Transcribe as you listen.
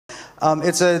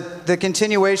It's the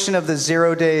continuation of the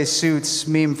zero-day suits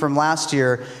meme from last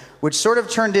year, which sort of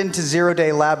turned into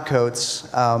zero-day lab coats,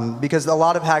 because a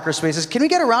lot of hackerspaces... Can we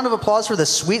get a round of applause for the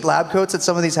sweet lab coats that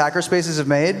some of these hackerspaces have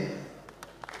made?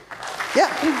 Yeah.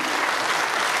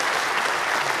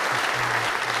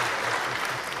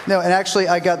 No, and actually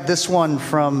I got this one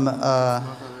from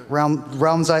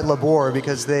RaumZeitLabor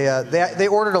because they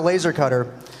ordered a laser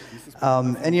cutter.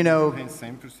 And you know,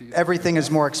 everything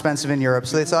is more expensive in Europe.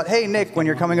 So they thought, hey, Nick, when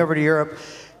you're coming over to Europe,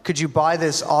 could you buy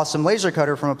this awesome laser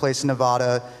cutter from a place in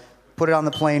Nevada, put it on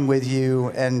the plane with you,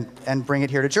 and bring it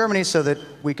here to Germany so that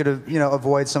we could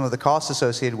avoid some of the costs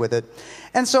associated with it.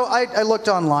 And so I looked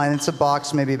online. It's a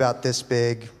box maybe about this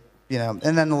big, and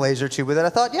then the laser tube with it. I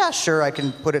thought, yeah, sure, I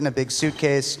can put it in a big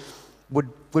suitcase.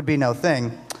 Would be no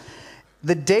thing.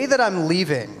 The day that I'm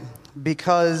leaving,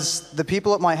 because the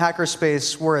people at my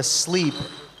hackerspace were asleep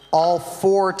all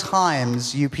 4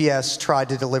 times UPS tried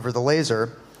to deliver the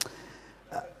laser.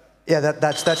 Yeah,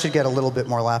 that should get a little bit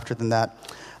more laughter than that.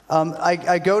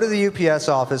 I go to the UPS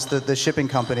office, the shipping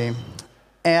company,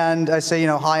 and I say,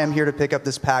 hi, I'm here to pick up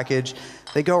this package.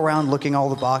 They go around looking all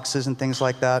the boxes and things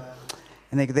like that.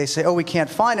 And they say, oh, we can't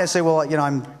find it. I say, well,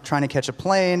 I'm trying to catch a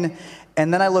plane.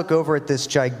 And then I look over at this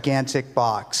gigantic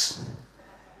box.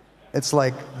 It's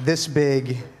like this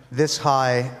big, this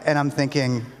high, and I'm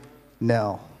thinking,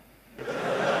 no.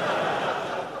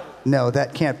 No,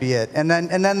 that can't be it. And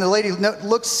then the lady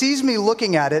sees me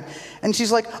looking at it, and she's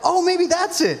like, oh, maybe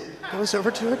that's it. Goes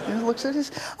over to it and looks at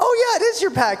it. Oh, yeah, it is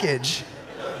your package.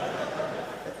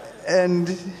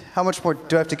 And how much more?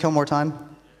 Do I have to kill more time?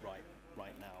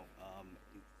 Right now.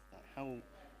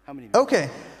 How many? Okay.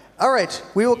 All right.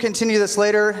 We will continue this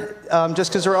later, just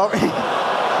because we're already...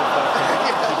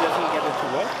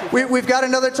 We've got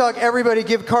another talk. Everybody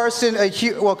give Karsten a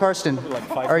huge... Well, Karsten,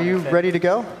 are you ready to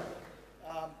go?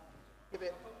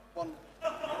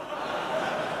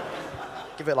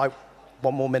 Give it like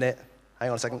 1 more minute. Hang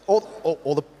on a second.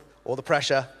 All the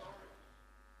pressure.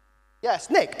 Yes,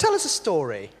 Nick, tell us a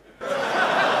story.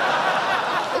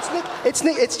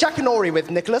 It's Jack and Ori with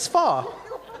Nicholas Farr.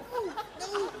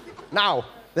 Now.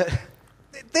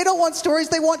 They don't want stories,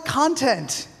 they want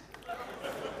content.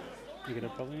 You got a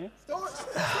problem here?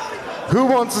 Who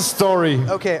wants a story?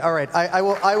 Okay, all right. I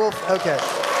will, okay.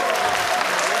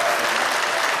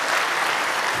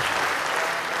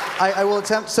 I will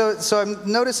attempt, so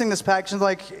I'm noticing this package and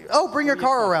like, oh, bring your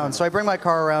car around. So I bring my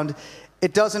car around.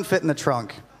 It doesn't fit in the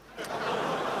trunk.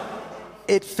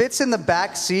 It fits in the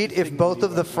back seat if both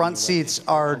of the front seats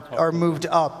are moved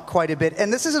up quite a bit.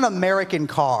 And this is an American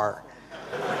car.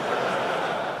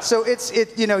 So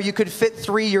you could fit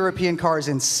 3 European cars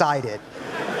inside it.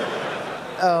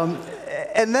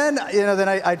 And then, then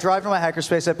I drive to my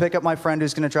hackerspace. I pick up my friend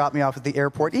who's going to drop me off at the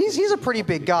airport. He's a pretty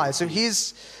big guy, so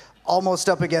he's almost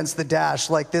up against the dash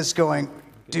like this going,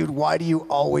 dude, why do you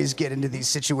always get into these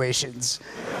situations?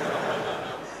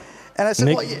 And I said,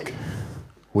 Nick, well, yeah.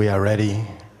 We are ready.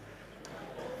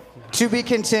 To be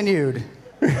continued.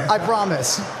 I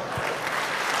promise.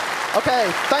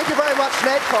 Okay, thank you very much,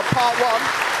 Nick, for part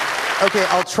 1. Okay,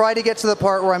 I'll try to get to the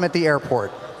part where I'm at the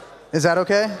airport. Is that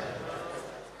okay?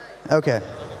 Okay.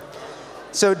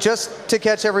 So just to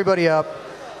catch everybody up,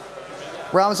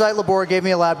 RaumZeitLabor gave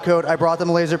me a lab coat. I brought them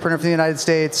a laser printer from the United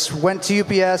States. Went to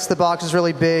UPS. The box is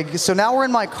really big. So now we're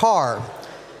in my car.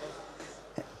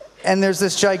 And there's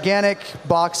this gigantic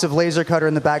box of laser cutter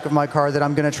in the back of my car that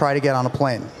I'm going to try to get on a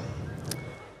plane.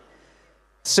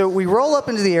 So we roll up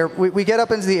into the we get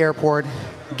up into the airport,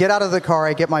 get out of the car.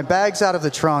 I get my bags out of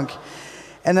the trunk.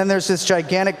 And then there's this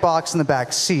gigantic box in the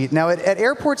back seat. Now, at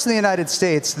airports in the United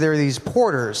States, there are these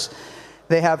porters.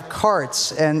 They have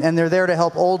carts, and they're there to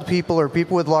help old people or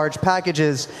people with large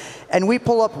packages. And we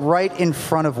pull up right in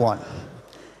front of one.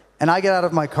 And I get out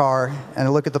of my car, and I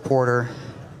look at the porter.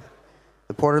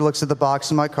 The porter looks at the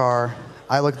box in my car.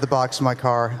 I look at the box in my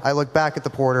car. I look back at the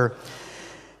porter.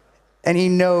 And he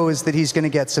knows that he's going to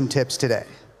get some tips today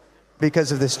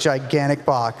because of this gigantic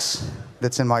box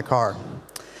that's in my car.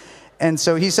 And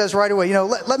so he says right away,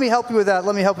 let me help you with that.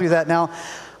 Let me help you with that. Now,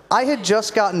 I had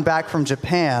just gotten back from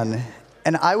Japan,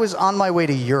 and I was on my way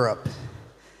to Europe.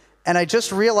 And I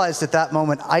just realized at that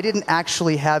moment, I didn't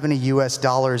actually have any US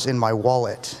dollars in my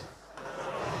wallet.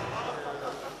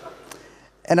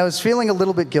 And I was feeling a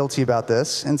little bit guilty about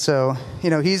this. And so,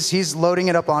 he's loading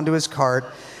it up onto his cart,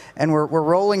 and we're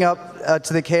rolling up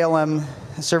to the KLM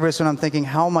service, and I'm thinking,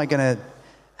 how am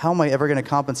I ever gonna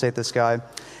compensate this guy?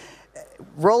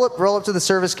 Roll up to the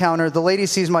service counter. The lady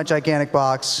sees my gigantic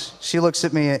box. She looks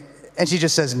at me, and she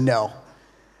just says, no.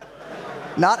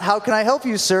 Not, how can I help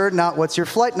you, sir? Not, what's your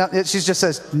flight? No, she just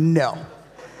says, no.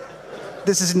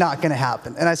 this is not going to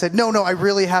happen. And I said, no, I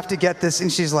really have to get this.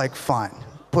 And she's like, fine,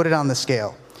 put it on the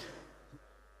scale.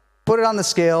 Put it on the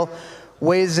scale,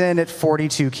 weighs in at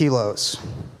 42 kilos.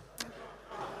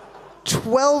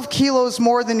 12 kilos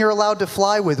more than you're allowed to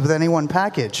fly with any one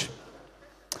package.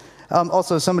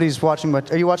 Also, somebody's watching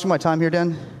are you watching my time here,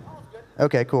 Dan?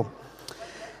 Okay, cool.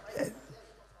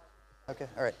 Okay,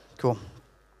 all right, cool.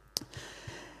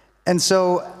 And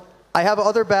so I have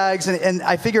other bags, and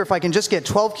I figure if I can just get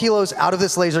 12 kilos out of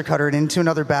this laser cutter and into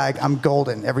another bag, I'm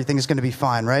golden. Everything's going to be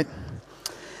fine, right?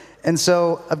 And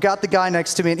so I've got the guy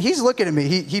next to me, and he's looking at me.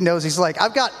 He knows. He's like,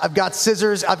 I've got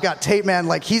scissors. I've got tape, man.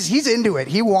 Like he's into it.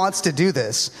 He wants to do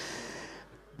this.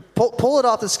 Pull it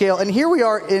off the scale, and here we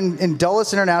are in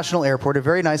Dulles International Airport, a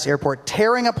very nice airport,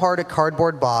 tearing apart a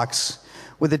cardboard box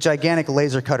with a gigantic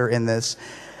laser cutter in this.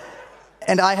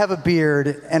 And I have a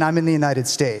beard, and I'm in the United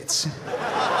States.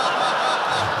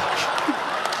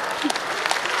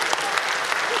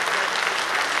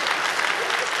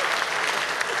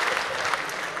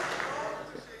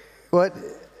 What?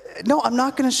 No, I'm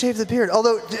not going to shave the beard.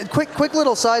 Although, quick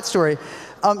little side story.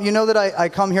 You know that I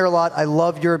come here a lot. I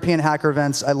love European hacker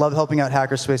events. I love helping out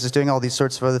hackerspaces, doing all these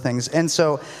sorts of other things. And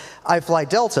so I fly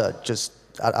Delta, just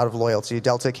out of loyalty.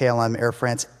 Delta, KLM,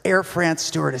 Air France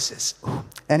stewardesses. Ooh.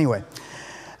 Anyway,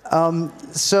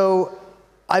 so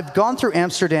I've gone through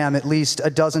Amsterdam at least a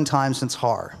dozen times since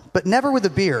Farr, but never with a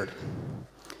beard.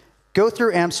 Go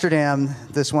through Amsterdam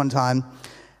this one time.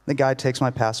 The guy takes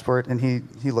my passport, and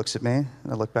he looks at me.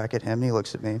 I look back at him, and he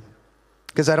looks at me.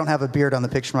 Because I don't have a beard on the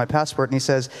picture of my passport, and he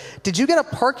says, "Did you get a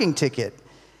parking ticket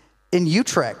in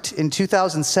Utrecht in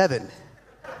 2007?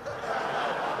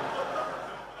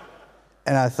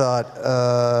 And I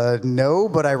thought, no,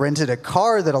 but I rented a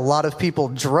car that a lot of people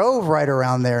drove right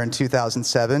around there in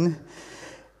 2007.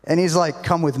 And he's like,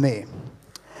 come with me.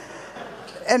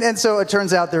 And so it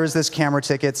turns out there was this camera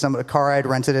ticket, a car I had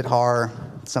rented at Farr,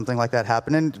 something like that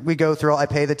happened. And we go through, I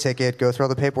pay the ticket, go through all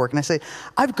the paperwork, and I say,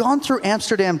 I've gone through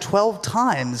Amsterdam 12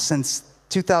 times since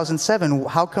 2007.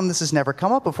 How come this has never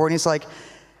come up before? And he's like,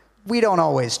 we don't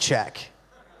always check.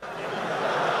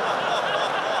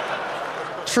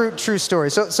 True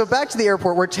story. So back to the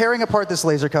airport, we're tearing apart this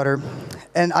laser cutter,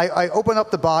 and I open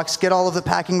up the box, get all of the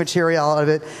packing material out of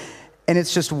it, and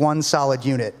it's just one solid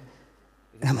unit.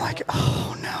 And I'm like,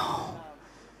 oh no.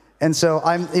 And so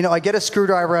I get a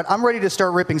screwdriver out. I'm ready to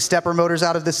start ripping stepper motors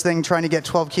out of this thing, trying to get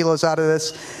 12 kilos out of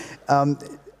this.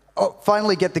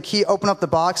 Finally get the key, open up the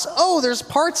box. Oh, there's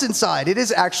parts inside. It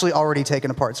is actually already taken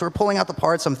apart. So we're pulling out the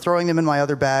parts. I'm throwing them in my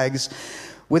other bags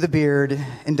with a beard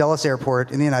in Dulles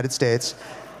Airport in the United States.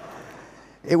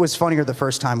 It was funnier the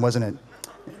first time, wasn't it?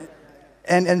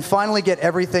 And finally get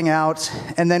everything out,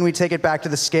 and then we take it back to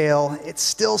the scale. It's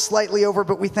still slightly over,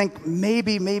 but we think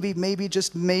maybe,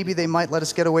 just maybe they might let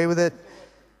us get away with it.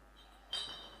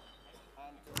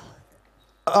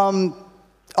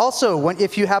 Also,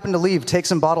 if you happen to leave, take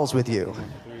some bottles with you.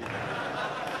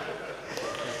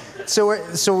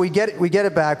 So we get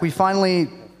it back. We finally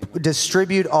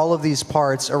distribute all of these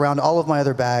parts around all of my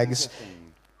other bags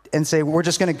and say, we're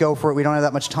just going to go for it. We don't have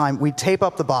that much time. We tape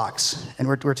up the box, and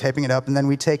we're taping it up, and then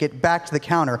we take it back to the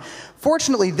counter.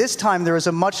 Fortunately, this time there was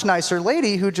a much nicer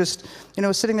lady who just,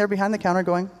 was sitting there behind the counter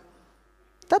going,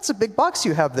 that's a big box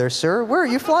you have there, sir. Where are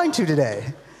you flying to today?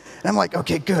 And I'm like,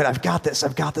 okay, good. I've got this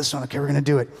one. Okay, we're going to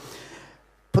do it.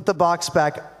 Put the box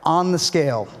back on the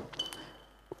scale.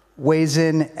 Weighs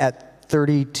in at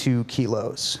 32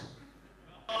 kilos.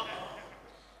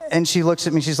 And she looks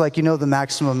at me, she's like, the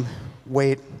maximum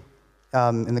weight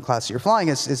in the class that you're flying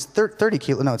is 30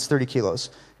 kilos. No, it's 30 kilos,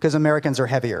 because Americans are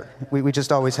heavier. We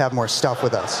just always have more stuff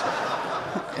with us.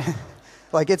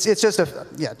 Like, it's just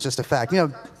a fact.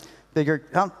 Bigger,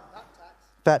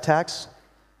 fat tax?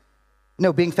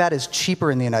 No, being fat is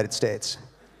cheaper in the United States.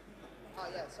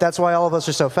 That's why all of us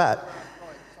are so fat.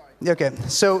 Okay,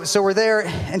 so we're there,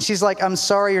 and she's like, I'm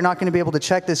sorry, you're not going to be able to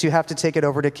check this. You have to take it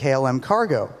over to KLM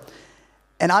Cargo.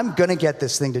 And I'm going to get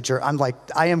this thing to Germany. I'm like,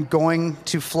 I am going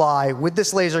to fly with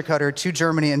this laser cutter to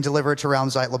Germany and deliver it to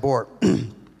RaumZeitLabor.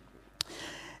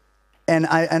 And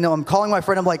I know I'm calling my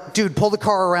friend. I'm like, dude, pull the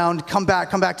car around. Come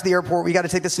back to the airport. We got to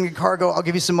take this thing to cargo. I'll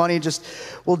give you some money.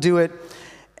 We'll do it.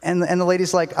 And the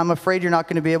lady's like, I'm afraid you're not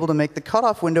going to be able to make the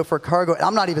cutoff window for cargo. And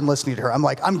I'm not even listening to her. I'm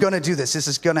like, I'm going to do this. This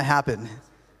is going to happen.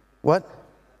 What?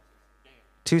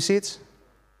 2 seats?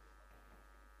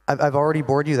 I've already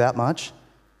bored you that much?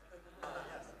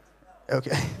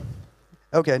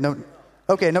 Okay, no.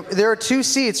 There are 2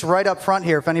 seats right up front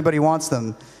here if anybody wants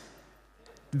them.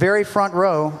 Very front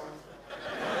row.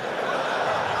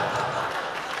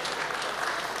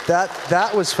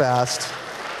 That was fast.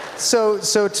 So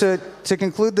to to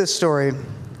conclude this story,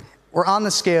 we're on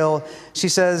the scale. She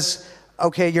says,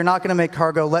 okay, you're not going to make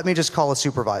cargo. Let me just call a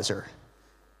supervisor,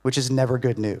 which is never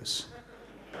good news.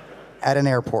 At an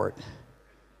airport,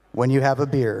 when you have a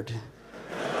beard,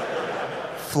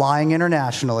 flying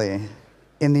internationally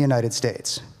in the United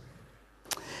States.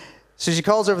 So she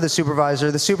calls over the supervisor.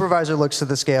 The supervisor looks at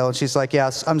the scale and she's like,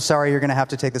 yes, I'm sorry, you're going to have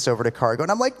to take this over to cargo.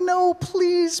 And I'm like, no,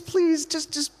 please,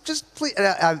 just please. And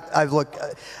I look,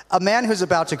 a man who's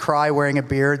about to cry wearing a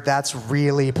beard, that's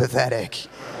really pathetic.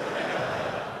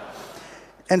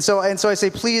 And so I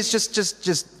say, please,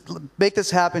 just make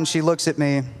this happen. She looks at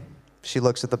me. She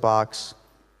looks at the box.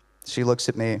 She looks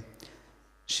at me.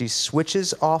 She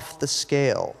switches off the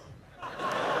scale.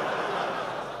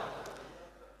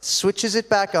 Switches it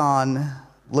back on,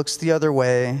 looks the other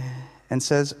way, and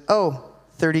says, oh,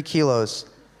 30 kilos.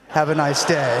 Have a nice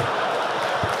day.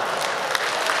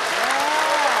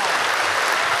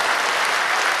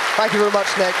 Thank you very much,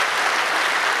 Nick.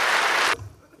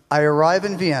 I arrive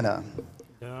in Vienna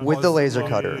with the laser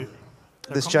cutter,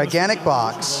 this gigantic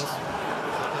box.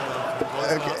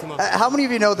 Okay. How many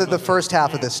of you know the first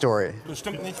half of this story?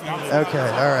 Okay,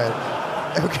 all right.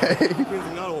 Okay.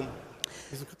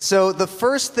 So the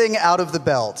first thing out of the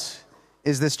belt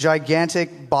is this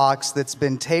gigantic box that's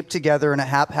been taped together in a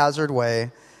haphazard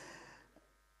way.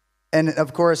 And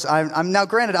of course, I'm now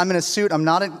granted, I'm in a suit, I'm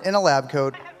not in a lab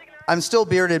coat. I'm still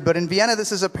bearded, but in Vienna,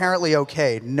 this is apparently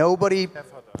okay. Nobody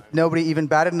even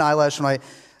batted an eyelash when I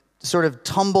sort of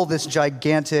tumble this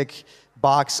gigantic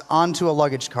box onto a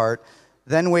luggage cart,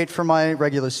 then wait for my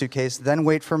regular suitcase, then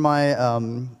wait for my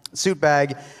suit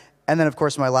bag, and then, of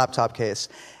course, my laptop case.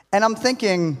 And I'm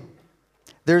thinking,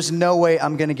 there's no way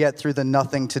I'm going to get through the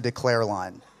nothing to declare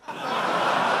line.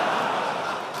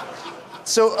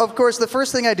 So, of course, the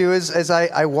first thing I do is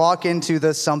I walk into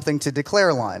the something to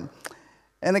declare line.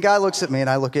 And the guy looks at me, and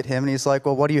I look at him, and he's like,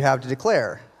 well, what do you have to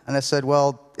declare? And I said,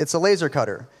 well, it's a laser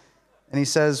cutter. And he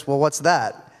says, well, what's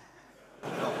that?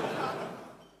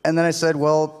 And then I said,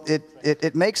 well,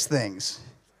 it makes things.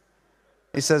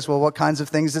 He says, well, what kinds of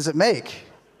things does it make?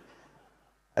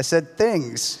 I said,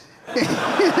 things.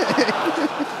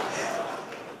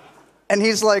 And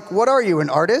he's like, what are you, an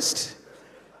artist?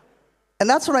 And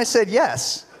that's when I said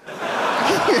yes.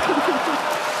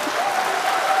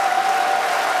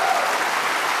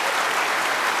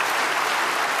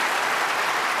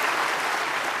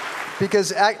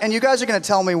 Because, and you guys are going to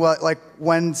tell me what, like,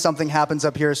 when something happens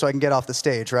up here so I can get off the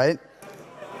stage, right?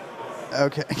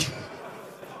 Okay.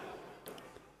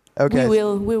 Okay.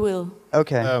 We will.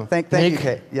 Okay. Thank Nick, you,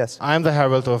 Kate. Yes. I'm the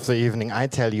herald of the evening. I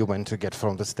tell you when to get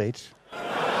from the stage.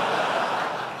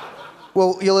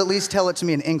 Well, you'll at least tell it to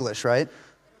me in English, right?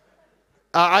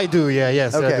 I do, yeah,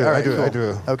 yes. Okay, I do, all right, cool. cool. I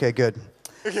do. Okay, good.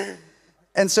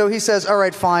 And so he says, all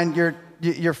right, fine,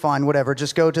 you're fine, whatever.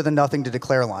 Just go to the nothing to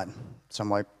declare line. So I'm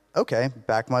like, okay,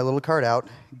 back my little card out.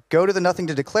 Go to the nothing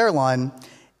to declare line.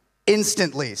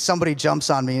 Instantly, somebody jumps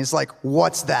on me and is like,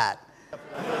 what's that?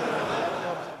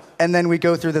 And then we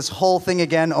go through this whole thing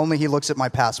again, only he looks at my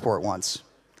passport once.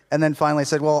 And then finally I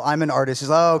said, well, I'm an artist. He's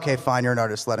like, oh, okay, fine, you're an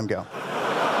artist, let him go.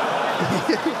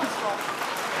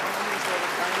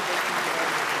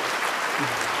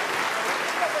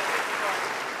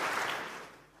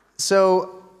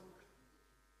 So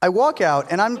I walk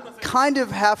out, and I'm kind of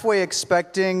halfway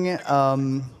expecting,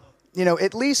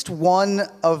 at least one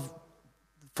of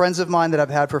friends of mine that I've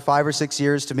had for 5 or 6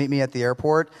 years to meet me at the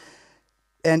airport.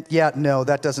 And yeah, no,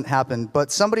 that doesn't happen.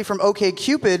 But somebody from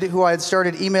OkCupid, who I had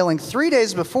started emailing 3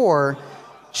 days before,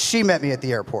 she met me at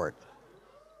the airport.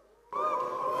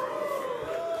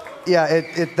 Yeah,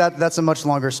 that's a much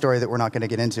longer story that we're not going to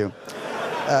get into.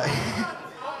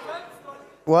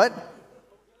 What?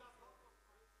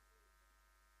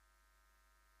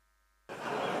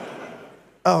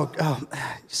 Oh,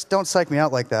 just don't psych me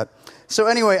out like that. So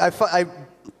anyway, I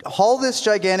haul this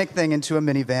gigantic thing into a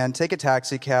minivan, take a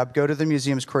taxi cab, go to the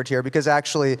museum's courtier, because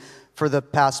actually, for the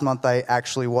past month, I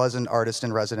actually was an artist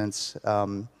in residence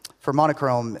for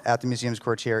monochrome at the museum's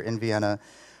courtier in Vienna,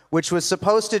 which was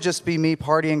supposed to just be me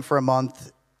partying for a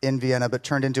month in Vienna, but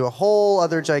turned into a whole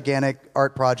other gigantic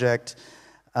art project.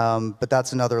 But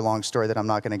that's another long story that I'm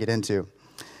not going to get into.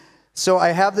 So I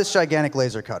have this gigantic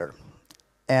laser cutter,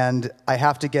 and I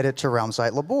have to get it to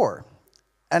RaumZeitLabor.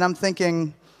 And I'm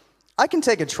thinking, I can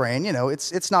take a train,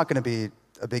 it's not going to be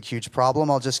a big, huge problem.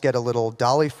 I'll just get a little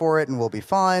dolly for it, and we'll be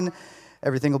fine.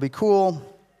 Everything will be cool.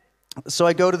 So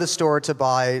I go to the store to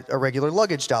buy a regular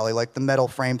luggage dolly, like the metal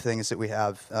frame things that we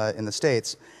have in the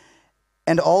States.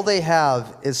 And all they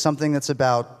have is something that's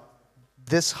about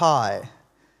this high,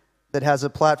 that has a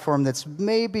platform that's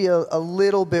maybe a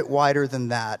little bit wider than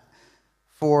that,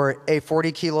 for a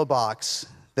 40-kilo box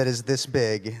that is this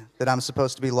big that I'm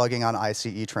supposed to be lugging on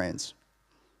ICE trains.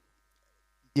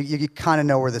 You kind of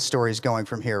know where the story's going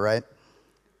from here, right?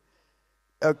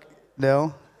 Okay,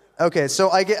 no? Okay, so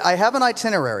I have an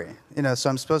itinerary,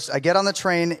 so I get on the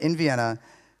train in Vienna,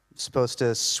 I'm supposed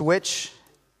to switch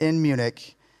in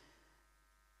Munich.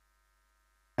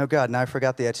 Oh God, now I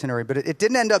forgot the itinerary, but it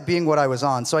didn't end up being what I was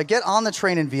on. So I get on the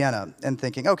train in Vienna and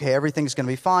thinking, okay, everything's gonna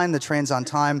be fine, the train's on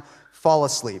time, fall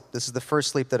asleep. This is the first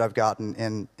sleep that I've gotten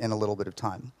in a little bit of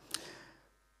time.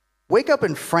 Wake up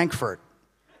in Frankfurt,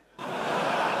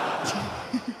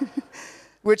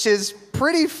 which is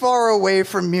pretty far away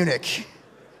from Munich.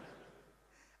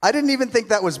 I didn't even think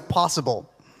that was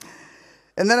possible.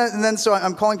 And then so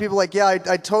I'm calling people like, yeah,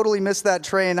 I totally missed that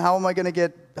train. How am I going to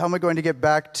get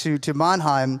back to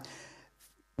Mannheim?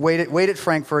 Wait at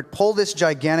Frankfurt, pull this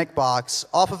gigantic box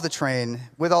off of the train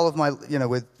with all of my,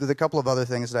 with a couple of other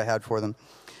things that I had for them.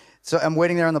 So I'm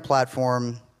waiting there on the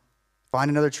platform, find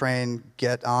another train,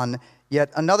 get on yet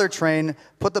another train,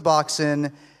 put the box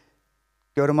in,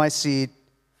 go to my seat,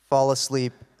 fall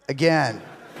asleep again.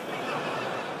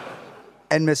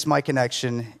 And miss my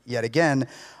connection yet again.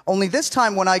 Only this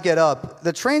time when I get up,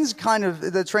 the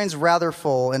train's rather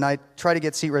full, and I try to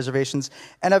get seat reservations.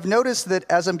 And I've noticed that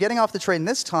as I'm getting off the train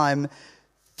this time,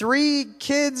 3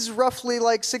 kids, roughly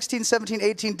like 16, 17,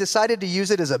 18, decided to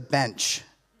use it as a bench.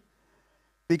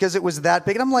 Because it was that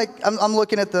big. And I'm like, I'm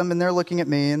looking at them, and they're looking at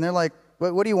me, and they're like,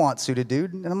 what do you want, suited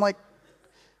dude? And I'm like,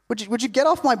 would you get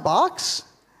off my box?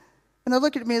 And they're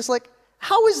looking at me, it's like,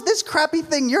 how is this crappy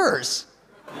thing yours?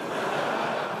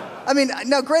 I mean,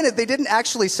 now granted, they didn't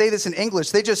actually say this in English.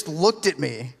 They just looked at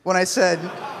me when I said,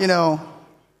 and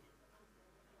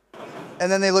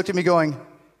then they looked at me going,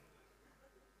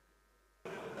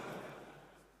 and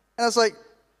I was like,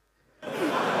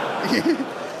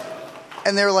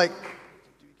 and they were like,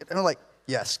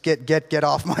 yes, get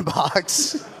off my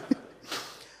box.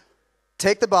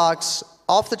 Take the box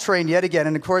off the train yet again,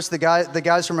 and of course the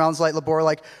guys from RaumZeitLabor are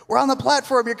like, we're on the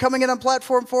platform, you're coming in on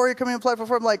platform 4, you're coming in on platform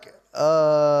 4. I'm like,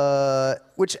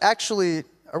 which actually,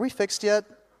 are we fixed yet?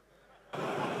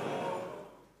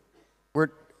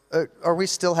 Are we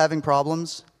still having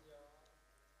problems?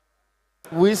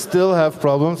 We still have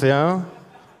problems, yeah.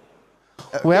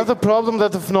 We have the problem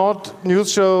that the Fnord news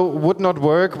show would not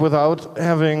work without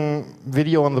having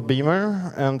video on the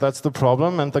beamer, and that's the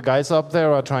problem, and the guys up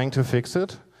there are trying to fix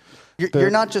it. You're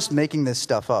not just making this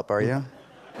stuff up, are you?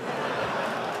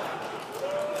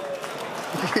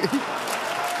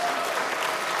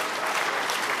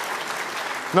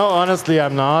 No, honestly,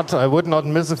 I'm not. I would not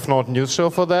miss a Fnord news show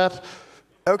for that.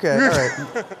 Okay, all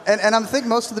right. And I'm thinking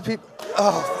most of the people...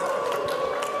 Oh.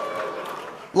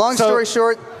 Long story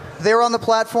short, they were on the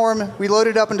platform. We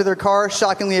loaded up into their car.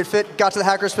 Shockingly, it fit. Got to the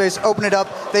hackerspace, opened it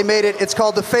up. They made it. It's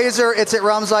called the Phaser. It's at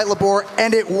RaumZeitLabor,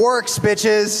 and it works,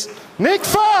 bitches. Nick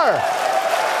Farr!